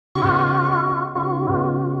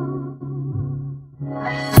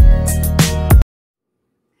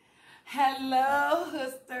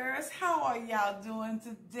y'all doing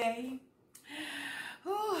today?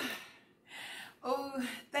 Oh,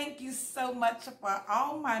 thank you so much for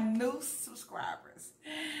all my new subscribers.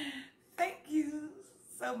 Thank you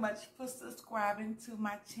so much for subscribing to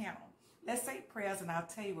my channel. Let's say prayers and I'll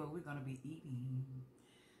tell you what we're going to be eating.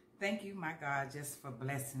 Thank you, my God, just for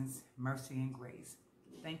blessings, mercy, and grace.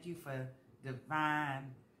 Thank you for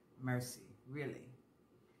divine mercy, really.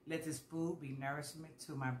 Let this food be nourishment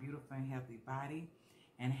to my beautiful and healthy body,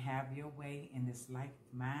 and have your way in this life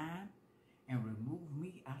of mine, and remove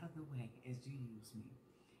me out of the way as you use me.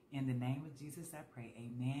 In the name of Jesus, I pray.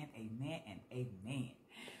 Amen, amen, and amen.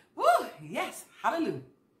 Woo! Yes, hallelujah.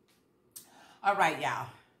 All right, y'all.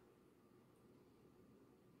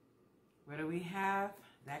 What do we have?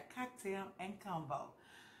 That cocktail and combo.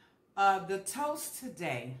 The toast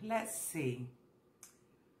today, let's see.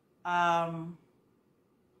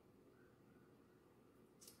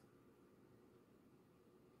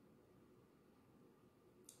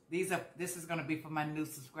 This is going to be for my new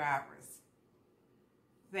subscribers.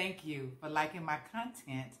 Thank you for liking my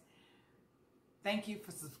content. Thank you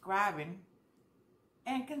for subscribing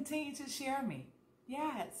and continue to share me.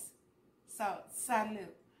 Yes. So,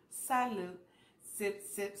 salute, salute, sip,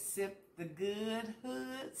 sip, sip the good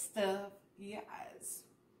hood stuff. Yes.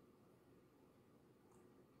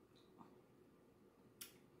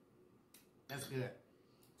 That's good.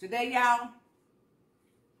 Today, y'all,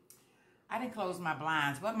 I didn't close my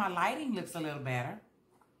blinds, but my lighting looks a little better.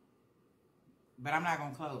 But I'm not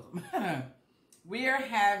going to close them. We're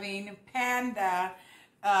having Panda.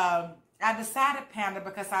 I decided Panda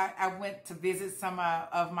because I went to visit some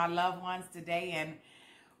of my loved ones today. And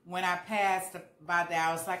when I passed by there,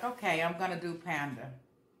 I was like, okay, I'm going to do Panda.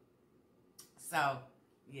 So,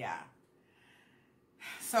 yeah.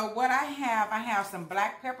 So what I have some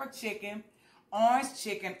black pepper chicken, orange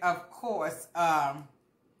chicken, of course,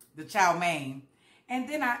 the Chowmein, and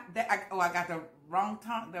then I got the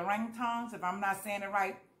rangoons. If I'm not saying it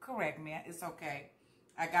right, correct me. It's okay.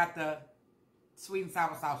 I got the sweet and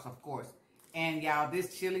sour sauce, of course, and y'all,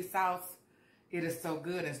 this chili sauce, it is so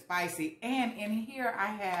good and spicy. And in here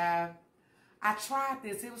I tried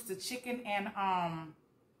this. It was the chicken and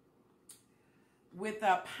with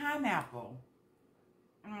a pineapple.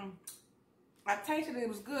 I tasted it. It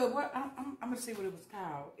was good. What I'm gonna see what it was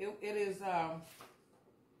called. It is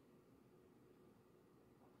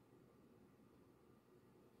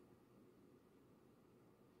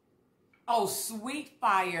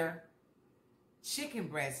Sweetfire chicken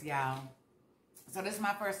breast, y'all. So this is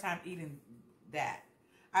my first time eating that.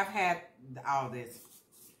 I've had all this.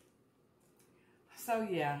 So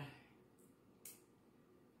yeah.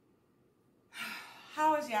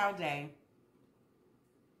 How was y'all day?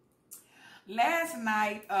 Last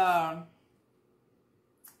night,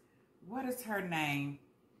 what is her name?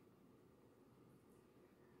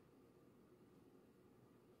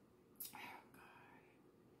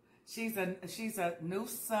 She's a new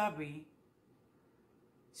subby.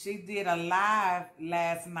 She did a live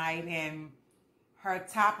last night, and her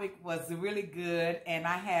topic was really good. And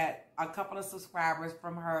I had a couple of subscribers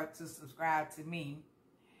from her to subscribe to me.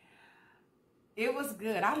 It was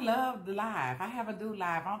good. I love the live. I haven't do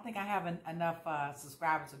live. I don't think I have enough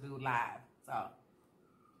subscribers to do live. So,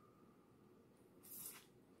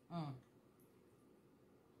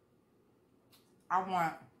 I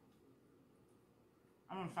want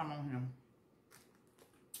some on here.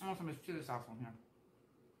 I want some of this chili sauce on here.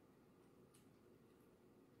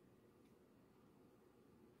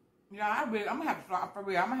 Yeah, I'm gonna have to start for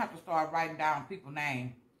real. I'm gonna have to start writing down people's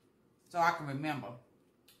names so I can remember.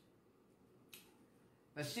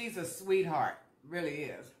 But she's a sweetheart, really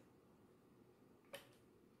is.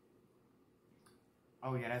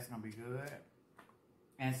 Oh yeah, that's gonna be good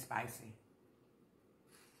and spicy.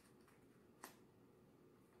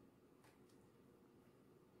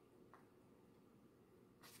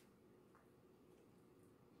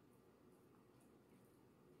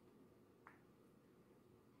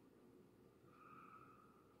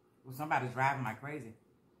 Well, somebody's driving like crazy.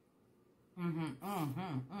 It's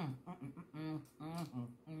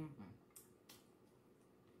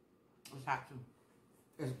hot too.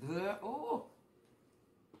 It's good. Oh.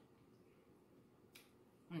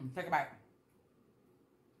 Take a bite.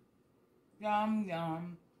 Yum,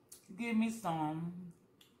 yum. Give me some.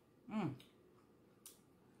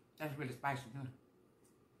 That's really spicy good.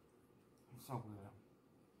 It's so good.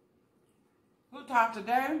 Who talked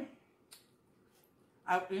today?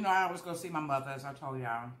 I was going to see my mother, as I told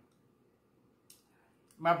y'all.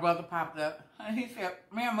 My brother popped up. And he said,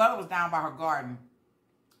 me and mother was down by her garden.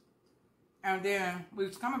 And then we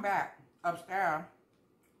was coming back upstairs.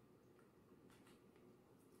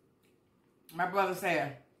 My brother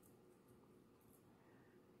said,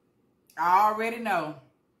 I already know.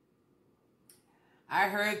 I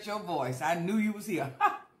heard your voice. I knew you was here.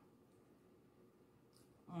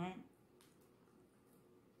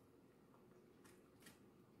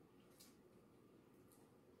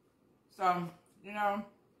 So, you know,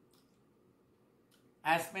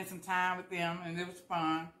 I spent some time with them, and it was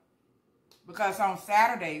fun. Because on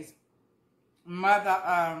Saturdays,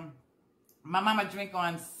 my mama drink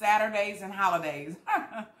on Saturdays and holidays.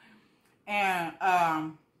 And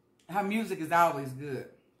her music is always good.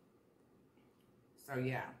 So,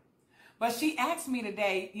 yeah. But she asked me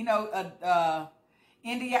today, you know,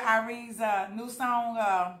 India Arie's new song,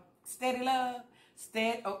 Steady Love.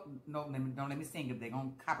 Oh, no, don't let me sing it. They're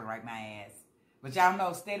going to copyright my ass. But y'all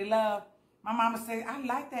know Steady Love. My mama said, I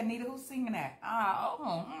like that, Nita. Who's singing that?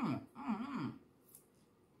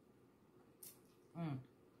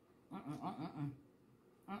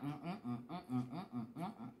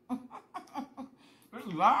 This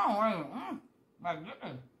is long, ain't it? My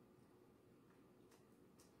goodness.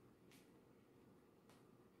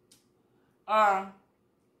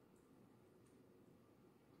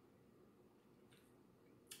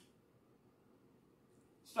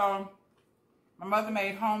 So, my mother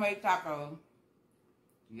made homemade tacos.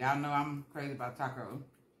 Y'all know I'm crazy about tacos.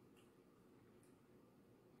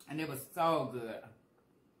 And it was so good.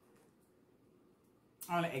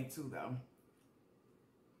 I only ate 2 though.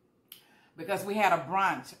 Because we had a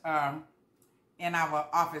brunch in our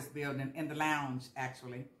office building, in the lounge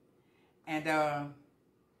actually. And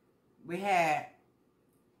we had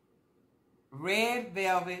red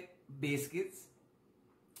velvet biscuits,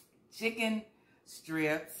 chicken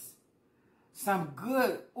strips, some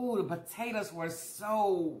good, ooh, the potatoes were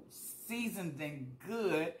so seasoned and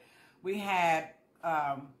good. We had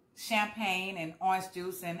champagne and orange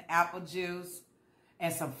juice and apple juice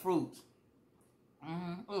and some fruit.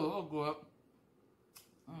 Oh, good.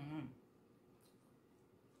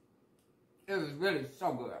 It was really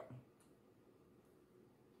so good.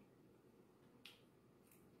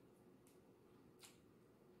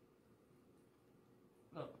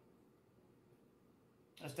 Look.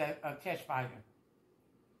 It's that catch fire.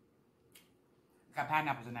 Got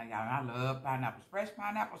pineapples in there, y'all. And I love pineapples. Fresh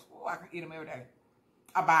pineapples. Oh, I can eat them every day.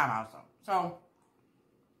 I buy them also. So,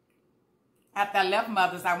 after I left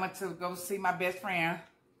Mother's, I went to go see my best friend.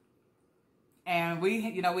 And we,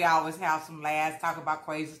 you know, we always have some laughs, talk about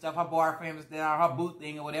crazy stuff. Her boyfriend was there, her boo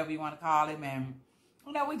thing, or whatever you want to call him. And,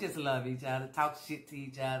 you know, we just love each other, talk shit to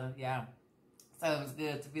each other. Yeah. So it was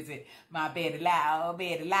good to visit my Betty Loud,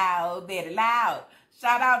 Betty Loud, Betty Loud.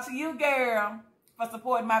 Shout out to you, girl, for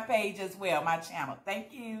supporting my page as well, my channel.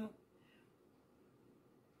 Thank you.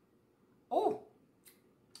 Ooh,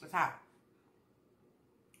 it's hot.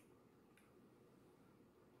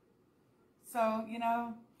 So, you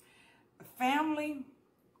know, family,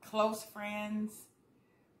 close friends,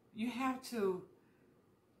 you have to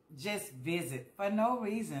just visit for no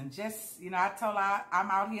reason. Just, you know, I told her I'm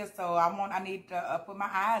out here, so I need to put my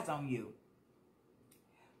eyes on you.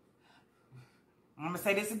 I'm going to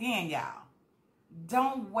say this again, y'all.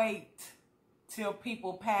 Don't wait till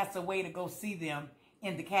people pass away to go see them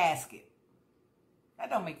in the casket. That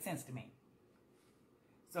don't make sense to me.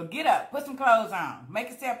 So get up, put some clothes on, make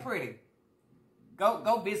yourself pretty.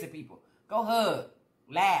 Go visit people. Go hug,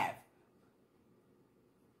 laugh.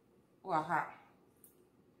 Oh, hot.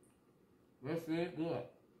 This is good.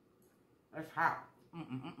 That's hot.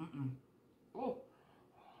 Oh.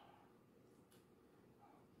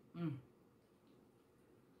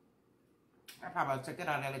 I probably take it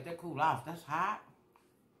out there, let that cool off. That's hot.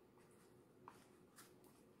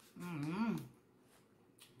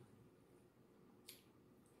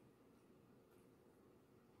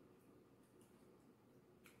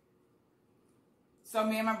 So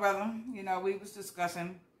me and my brother, you know, we was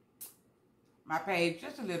discussing my page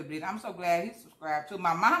just a little bit. I'm so glad he subscribed to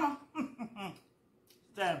my mama.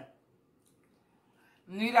 So,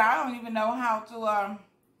 Nita, I don't even know how to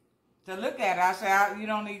look at it. I said, you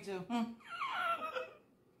don't need to.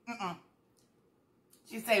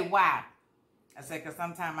 She said, why? I said, because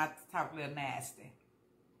sometimes I talk a little nasty.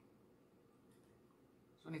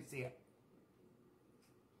 So we need to see it.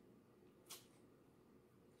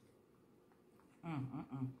 I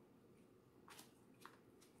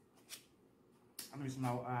need some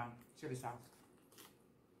more chili sauce.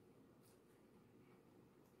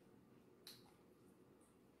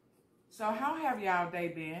 So how have y'all day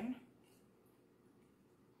been?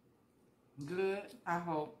 Good, I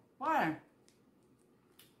hope. Why?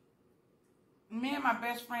 Me and my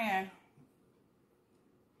best friend,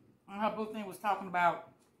 her boo thing was talking about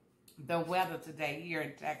the weather today here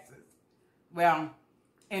in Texas. Well,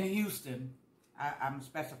 in Houston, I'm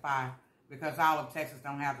specifying because all of Texas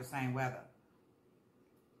don't have the same weather.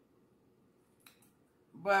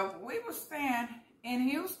 But we were staying in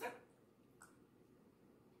Houston.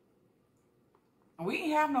 We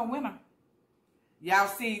ain't have no winter. Y'all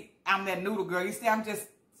see, I'm that noodle girl. You see, I'm just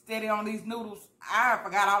steady on these noodles. I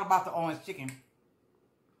forgot all about the orange chicken.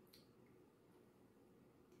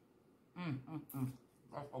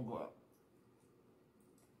 That's so good.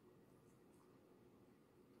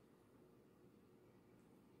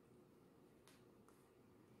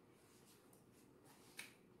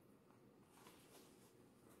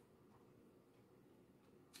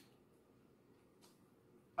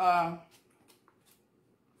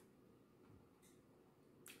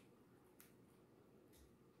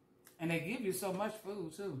 And they give you so much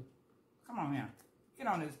food too. Come on here. Get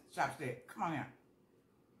on this chopstick. Come on here.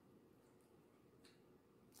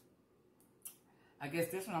 I guess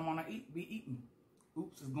this one I want to be eating.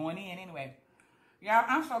 Oops, it's going in anyway. Y'all,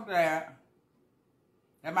 I'm so glad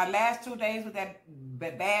that my last 2 days with that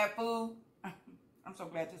bad food, I'm so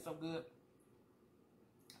glad it's so good.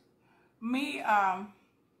 Me, I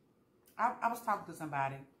was talking to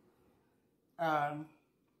somebody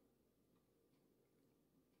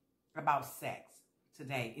about sex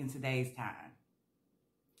today, in today's time.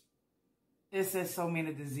 There's just so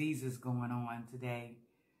many diseases going on today.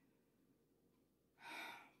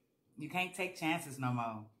 You can't take chances no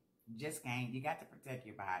more. You just can't. You got to protect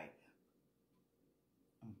your body.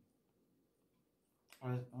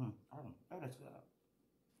 Oh, that's good.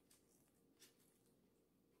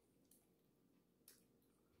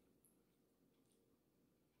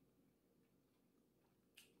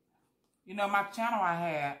 You know, my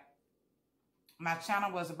channel my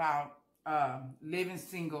channel was about living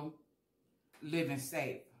single, living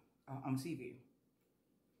safe on TV.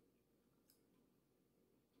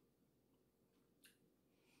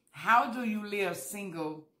 How do you live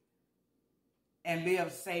single and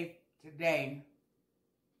live safe today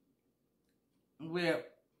with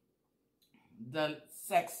the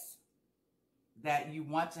sex that you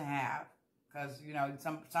want to have? Because, you know,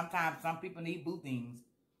 sometimes some people need boo things.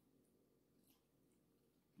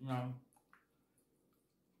 You know.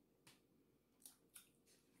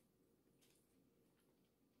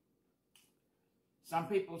 Some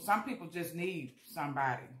people just need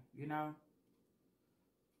somebody, you know.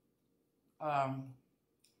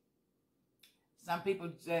 Some people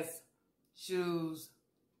just choose,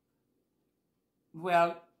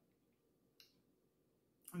 well,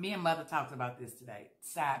 me and Mother talked about this today,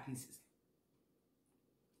 side pieces.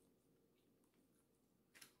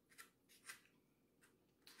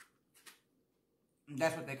 And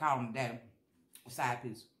that's what they call them today, a side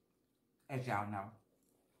piece, as y'all know.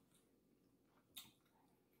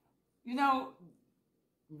 You know,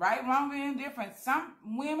 right, wrong, and indifferent, some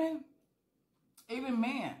women, even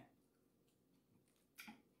men,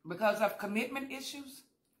 because of commitment issues,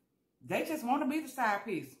 they just want to be the side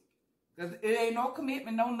piece. Because it ain't no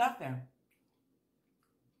commitment, no nothing.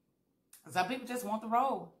 Some people just want the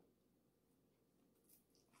role.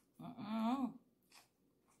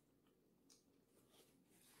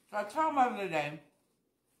 So I told Mother today,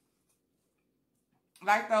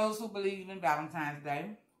 like those who believe in Valentine's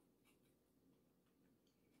Day,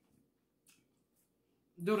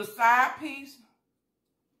 do the side piece,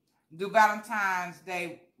 do Valentine's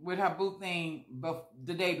Day with her boo thing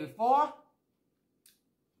the day before?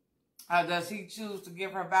 Or does he choose to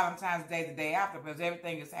give her Valentine's Day the day after because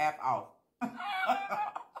everything is half off?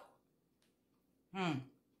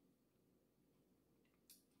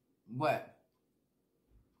 What?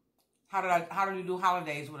 How do you do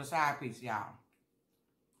holidays with a side piece, y'all?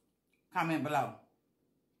 Comment below.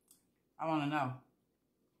 I want to know.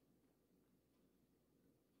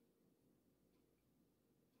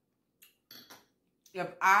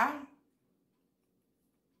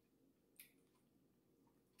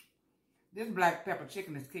 This black pepper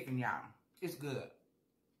chicken is kicking, y'all. It's good.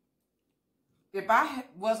 If I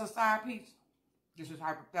was a side piece, this is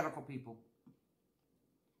hypothetical, people.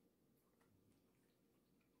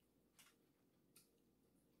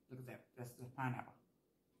 Look at that. That's the pineapple.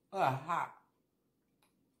 Hot.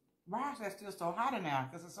 Why is that still so hot in there?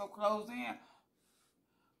 Because it's so closed in.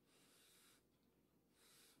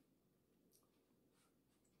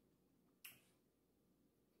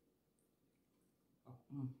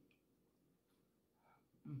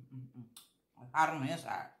 Hot on the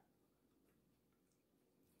inside.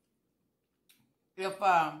 If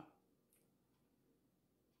I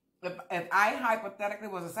hypothetically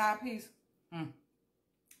was a side piece,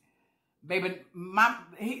 Baby, my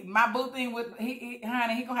boo thing with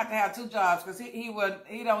honey, he gonna have 2 jobs because he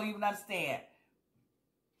don't even understand.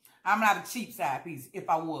 I'm not a cheap side piece if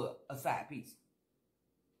I were a side piece.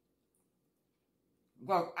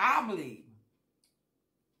 Because I believe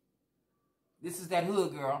this is that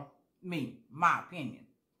hood girl, me, my opinion.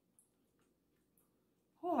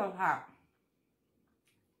 Oh, hot.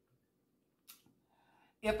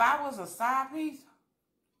 If I was a side piece,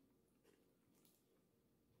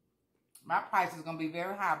 my price is going to be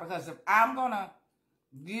very high because if I'm going to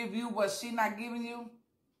give you what she not giving you,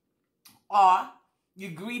 or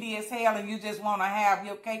you greedy as hell and you just want to have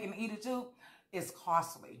your cake and eat it too, it's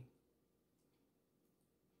costly.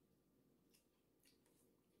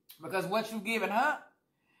 Because what you giving her,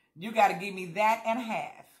 you got to give me that and a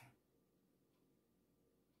half.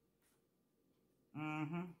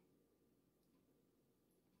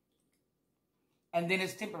 And then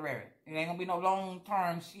it's temporary. It ain't going to be no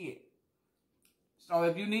long-term shit. So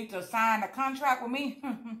if you need to sign a contract with me,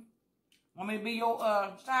 want me to be your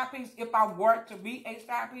side piece? If I work to be a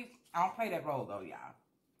side piece, I don't play that role though, y'all.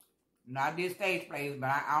 You know, I did stage plays, but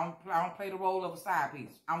I don't play the role of a side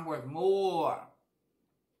piece. I'm worth more,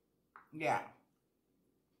 yeah,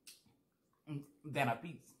 than a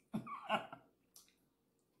piece.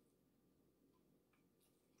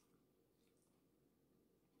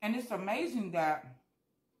 And it's amazing that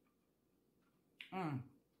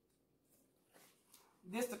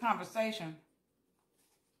this the conversation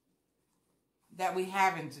that we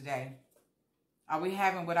having today. Are we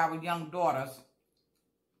having with our young daughters,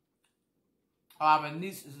 or our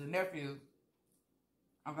nieces and nephews,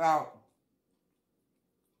 about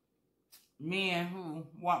men who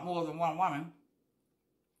want more than one woman,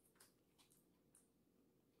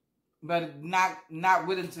 but not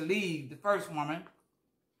willing to leave the first woman,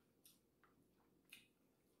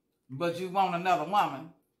 but you want another woman?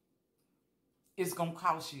 It's going to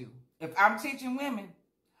cost you. If I'm teaching women,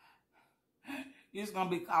 it's going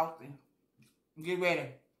to be costing. Get ready.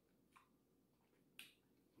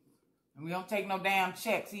 And we don't take no damn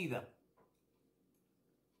checks either.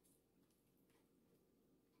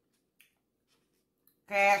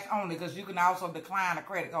 Cash only, because you can also decline a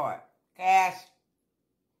credit card. Cash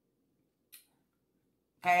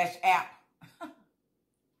app. How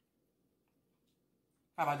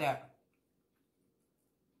about that?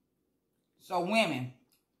 So women,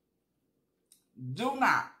 do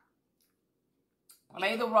not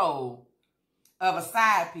play the role of a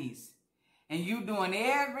side piece and you doing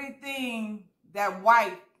everything that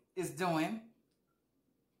wife is doing.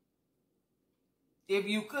 If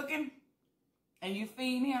you cooking and you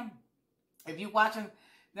feeding him, if you watching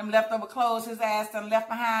them leftover clothes his ass done left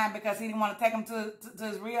behind because he didn't want to take them to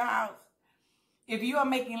his real house, if you are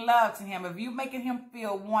making love to him, if you're making him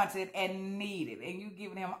feel wanted and needed, and you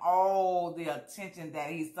giving him all the attention that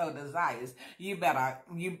he so desires, you better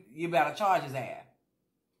charge his ass.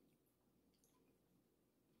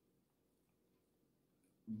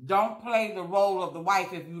 Don't play the role of the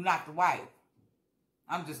wife if you're not the wife.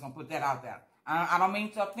 I'm just going to put that out there. I don't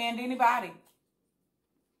mean to offend anybody.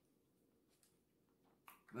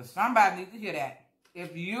 But somebody needs to hear that.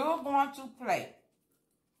 If you're going to play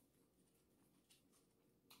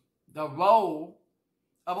the role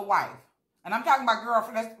of a wife, and I'm talking about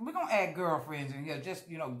girlfriends, we're going to add girlfriends in here, just,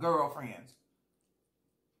 girlfriends.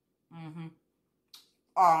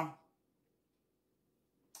 Are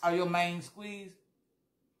your main squeeze?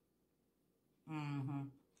 And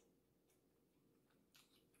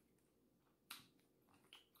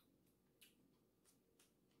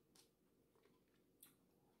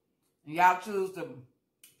y'all choose to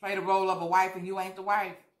play the role of a wife and you ain't the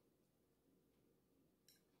wife.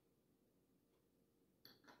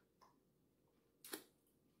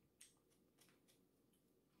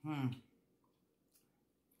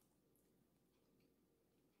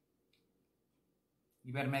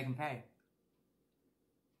 You better make them pay.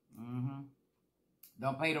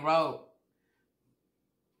 Don't pay the road.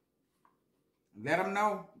 Let them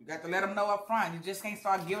know. You got to let them know up front. You just can't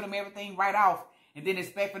start giving them everything right off and then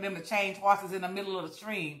expect for them to change horses in the middle of the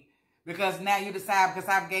stream because now you decide because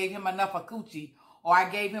I gave him enough of coochie or I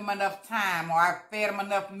gave him enough time or I fed him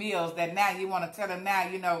enough meals that now you want to tell him now,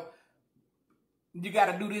 you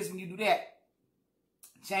got to do this and you do that.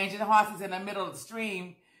 Changing the horses in the middle of the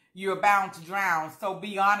stream, you're bound to drown. So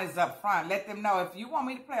be honest up front. Let them know if you want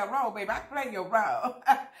me to play a role, baby, I can play your role.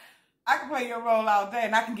 I can play your role all day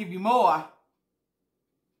and I can give you more.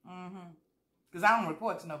 Because I don't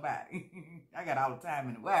report to nobody. I got all the time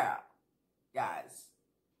in the world, guys.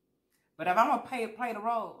 But if I'm going to play the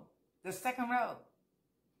role, the second role,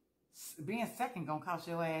 being second going to cost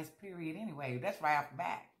your ass, period, anyway. That's right off the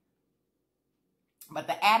bat. But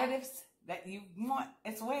the additives that you want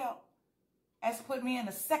as well, that's put me in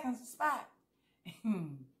the second spot.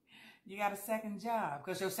 You got a second job.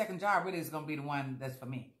 Because your second job really is going to be the one that's for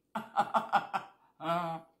me.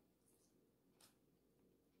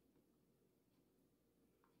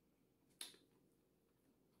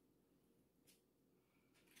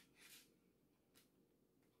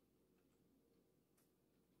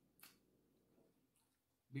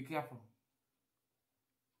 Be careful.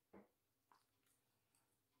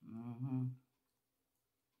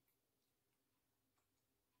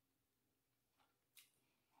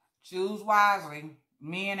 Choose wisely,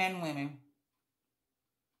 men and women.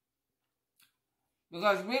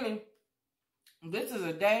 Because really, this is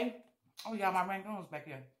a day. Oh, y'all, my Rangoons back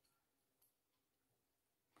here.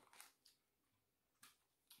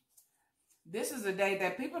 This is a day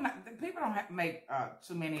that people don't have to make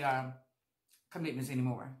too many commitments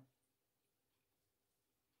anymore.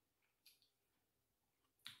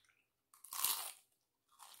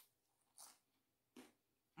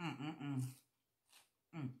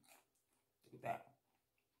 Look at that.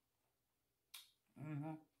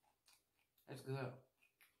 That's good.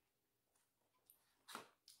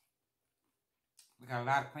 We got a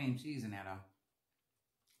lot of cream cheese in there, though.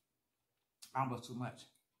 Almost too much.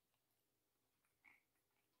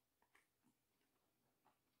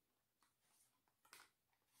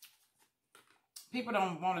 People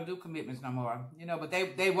don't want to do commitments no more, you know, but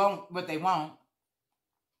they won't what they want.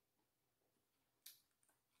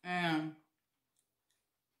 And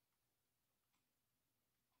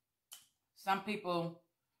some people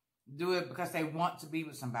do it because they want to be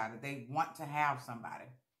with somebody. They want to have somebody.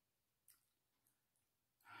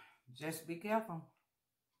 Just be careful.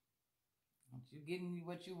 You're getting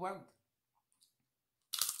what you're worth.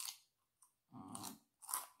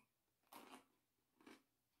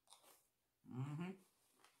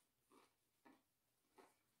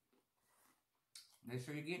 Make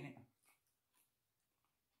sure you're getting it.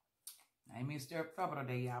 I ain't mean to stir up trouble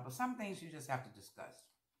today, y'all, but some things you just have to discuss,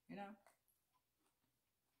 you know?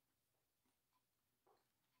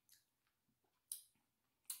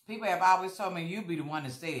 People have always told me you be the one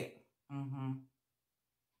that say it. I am.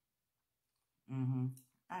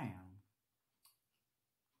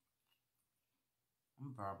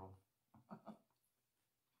 I'm verbal.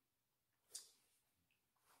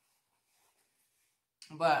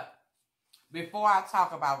 But before I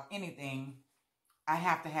talk about anything, I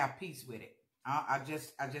have to have peace with it. I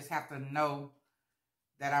just have to know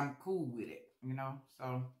that I'm cool with it, you know?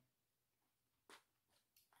 So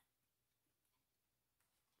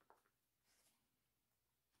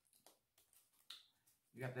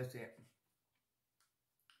yep, that's it.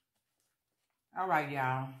 All right,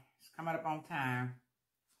 y'all. It's coming up on time.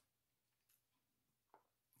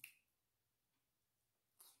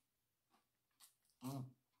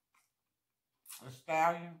 A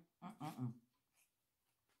stallion.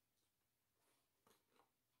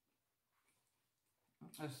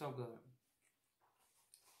 It's so good.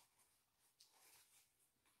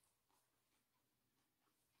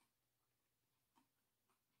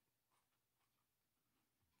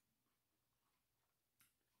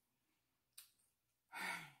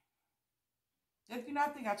 You know, I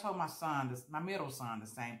think I told my son, my middle son, the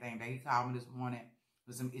same thing. That he called me this morning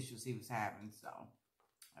with some issues he was having. So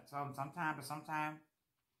I told him sometime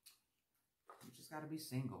you just got to be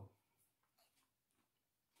single.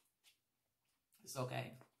 It's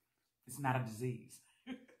okay. It's not a disease.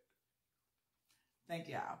 Thank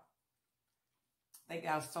y'all. Thank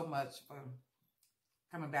y'all so much for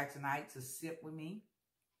coming back tonight to sit with me,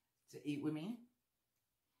 to eat with me.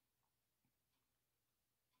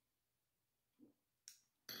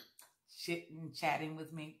 Chatting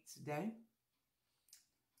with me today.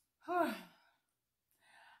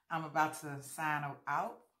 I'm about to sign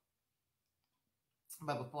out.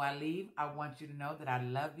 But before I leave, I want you to know that I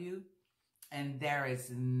love you and there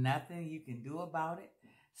is nothing you can do about it.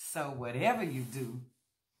 So whatever you do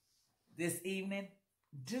this evening,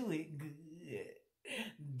 do it good.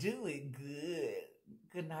 Do it good.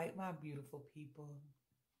 Good night, my beautiful people.